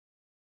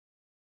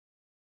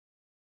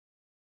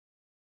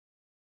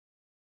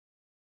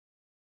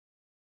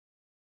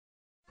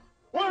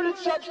Where did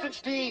Substance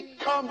D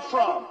come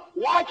from?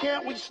 Why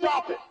can't we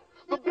stop it?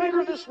 The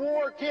bigger this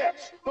war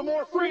gets, the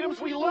more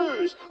freedoms we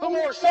lose, the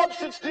more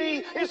Substance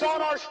D is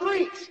on our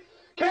streets.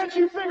 Can't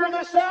you figure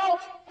this out?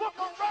 Look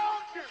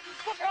around you.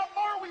 Look how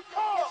far we've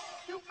come.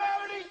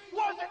 Humanity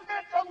wasn't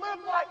meant to live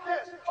like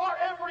this. Our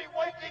every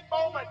waking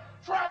moment,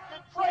 trapped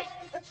and traced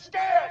and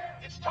scared.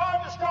 It's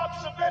time to stop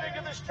submitting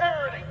to this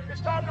tyranny.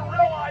 It's time to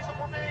realize that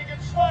we're being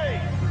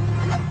enslaved.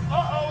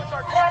 Uh-oh, it's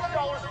our tax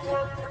dollars at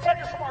work.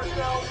 Protect us from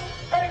ourselves.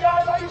 Hey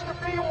guys, I used to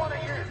be one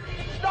of you.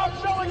 Stop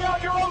selling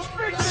out your own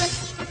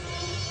species.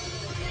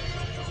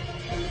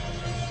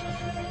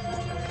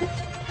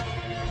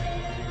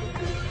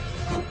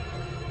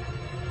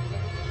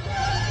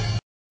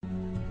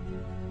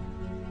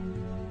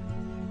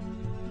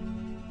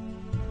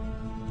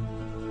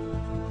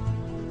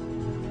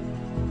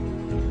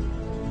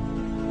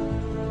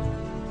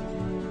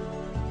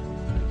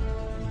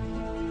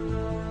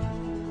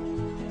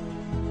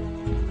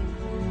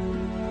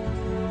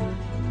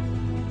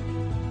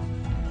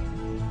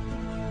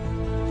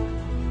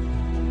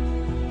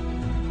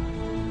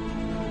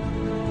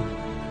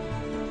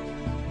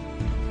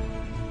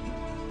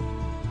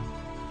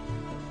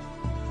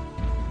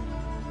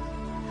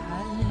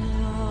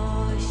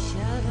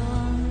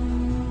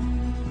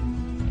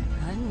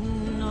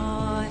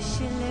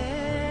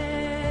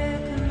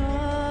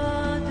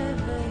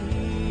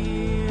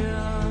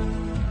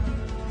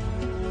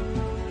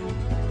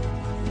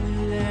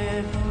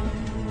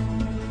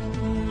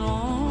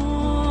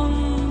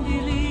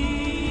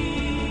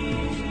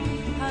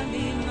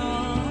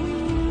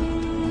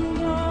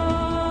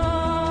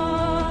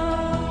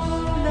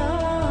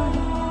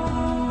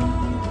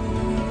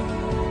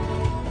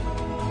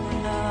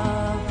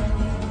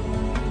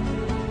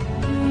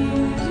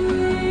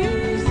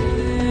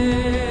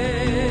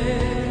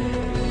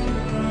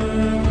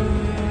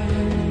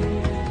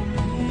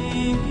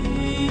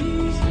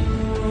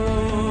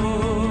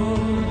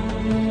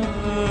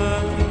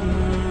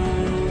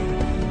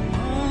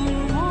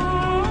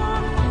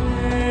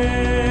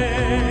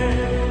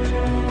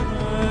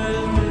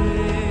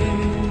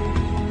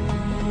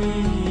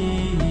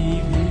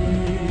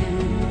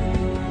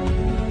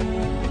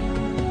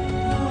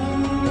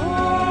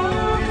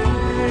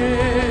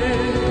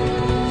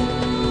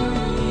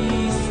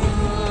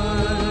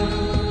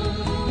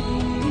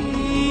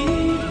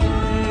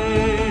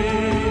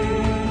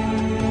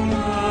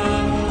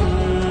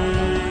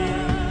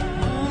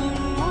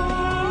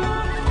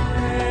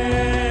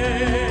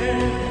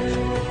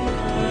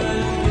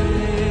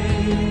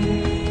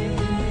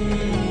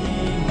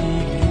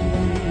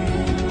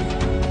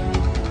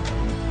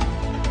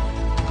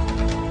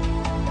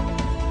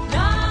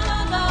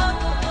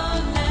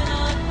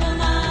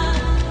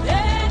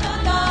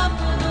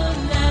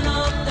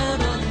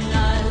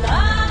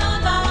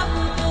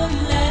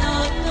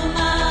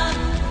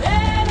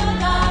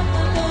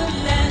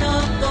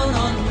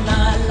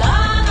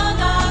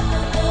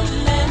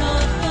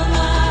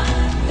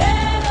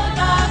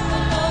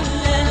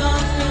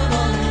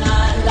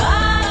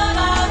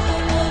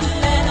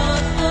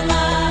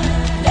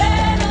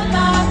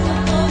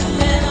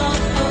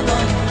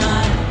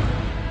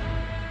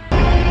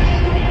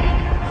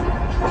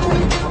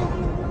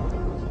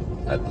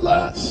 At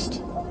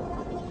last.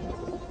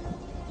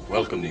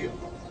 Welcome to you.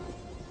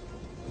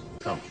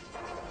 Come,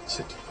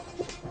 sit.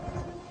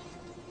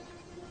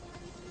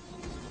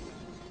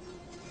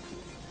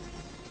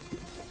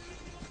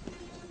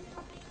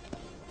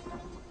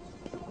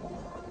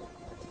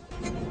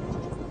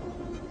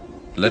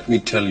 Let me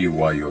tell you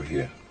why you're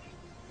here.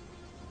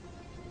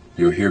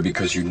 You're here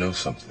because you know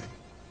something.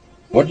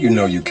 What you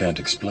know you can't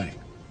explain,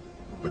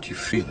 but you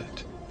feel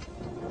it.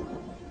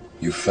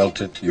 You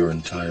felt it your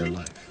entire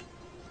life.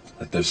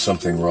 That there's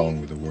something wrong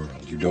with the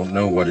world. You don't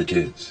know what it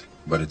is,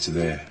 but it's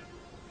there.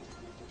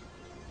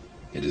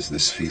 It is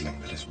this feeling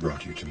that has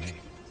brought you to me.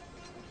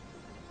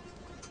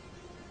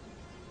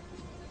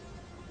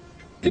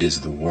 It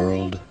is the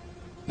world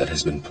that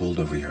has been pulled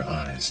over your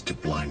eyes to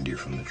blind you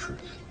from the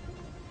truth.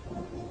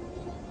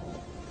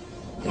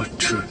 What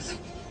truth?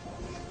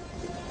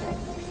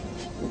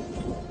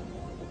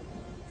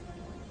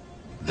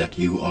 That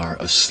you are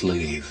a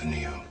slave,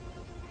 Neo.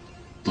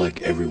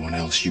 Like everyone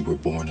else, you were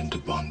born into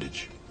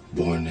bondage.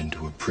 Born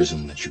into a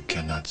prison that you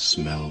cannot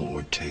smell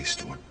or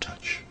taste or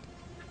touch.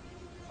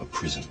 A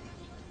prison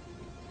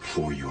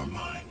for your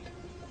mind.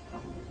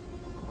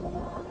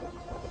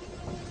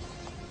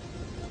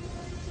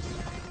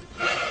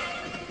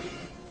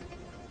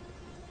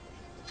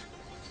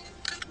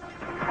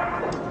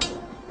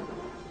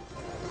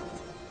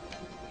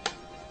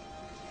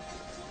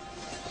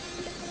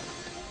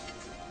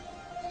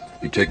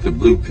 You take the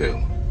blue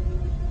pill,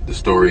 the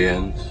story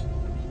ends.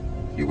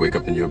 You wake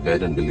up in your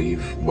bed and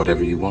believe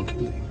whatever you want to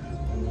believe.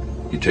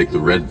 You take the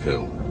red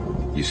pill,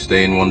 you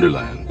stay in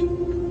Wonderland,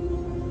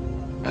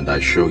 and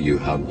I show you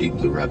how deep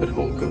the rabbit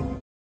hole goes.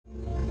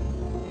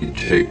 You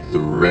take the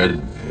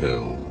red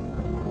pill,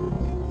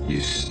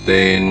 you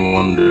stay in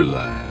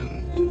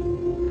Wonderland,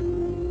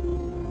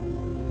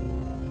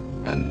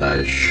 and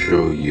I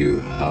show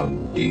you how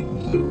deep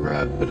the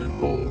rabbit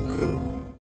hole goes.